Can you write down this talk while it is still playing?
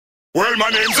Well,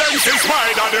 my name's MC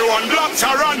Spyda, the one black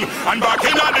Charan. And back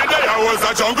in the day I was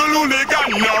a jungle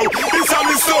hooligan. Now, this is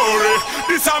my story,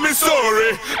 this is my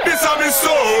story, this is my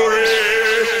story.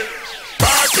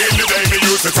 Back in the day we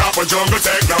used to top a jungle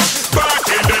techno. Back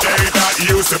in the day that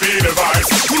used to be the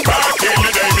vice. Back in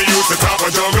the day we used to top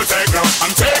a jungle techno.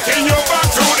 I'm taking you back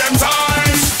to them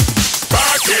times.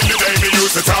 Back in the day we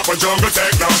used to top a jungle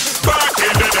techno. Back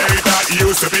in the day that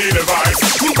used to be the vice.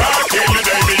 Back in the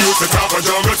day we used to top a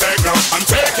jungle techno. I'm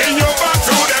taking you back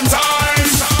to them times.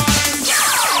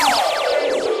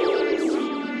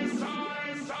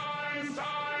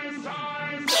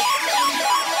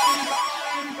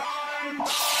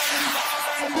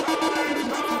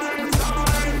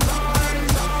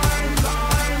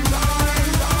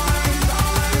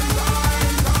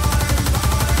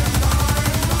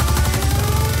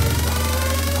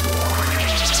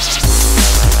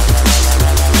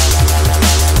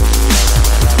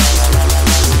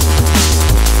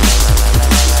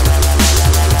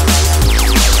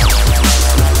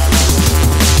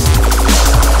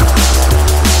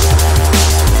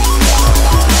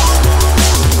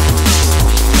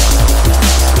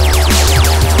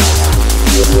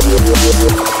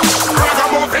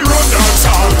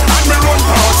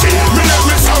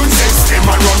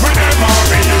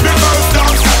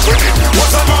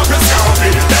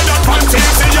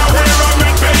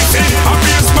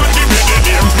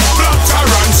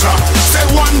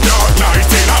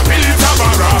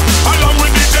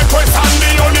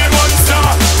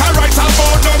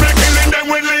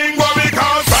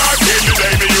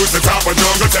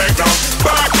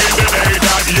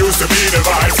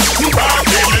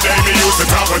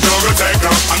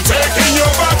 I'm taking you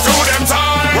back to them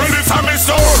times. Well, this is my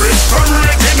story. From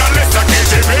original list of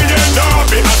KG million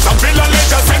Derby at some villa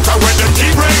leisure center where them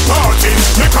keep great parties.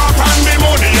 Me cop and the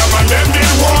money up and them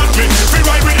didn't want me. Feel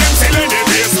right with them till any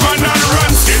base man and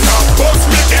run skinner. Bust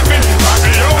me Kevin,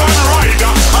 Fabio and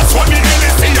Ryder. That's what the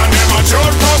LSC and them a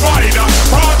church provider.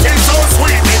 Party so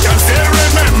sweet, me can still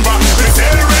remember. Me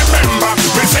still remember.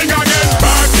 Me sing again.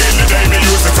 Back in the day, me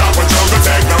used to top a jungle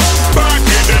techno. Back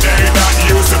in the day, that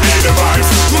used to be the vibes.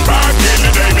 Back in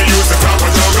the day, we used to top a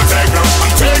jungle techno.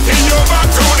 I'm taking you back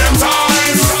to them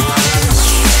times.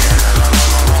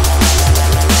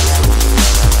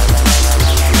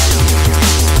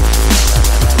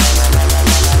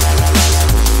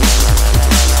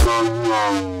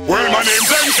 Well, my name's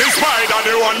MC Spyda,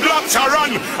 the one black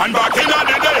Charan. And back in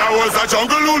the day, I was a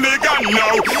jungle hooligan.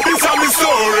 Now, this is my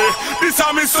story, this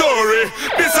is my story,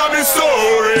 this is my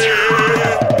story.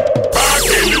 Back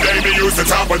in the day we used to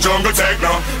top a jungle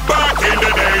techno. Back in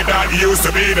the day that used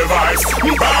to be the vice.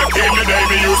 Back in the day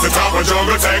we used to top a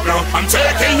jungle techno. I'm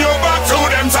taking you back to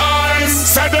them times.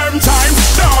 Say them times,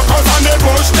 dark house on the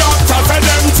bush, doctor. Say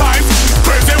them times,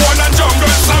 crazy one and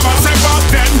jungle slam.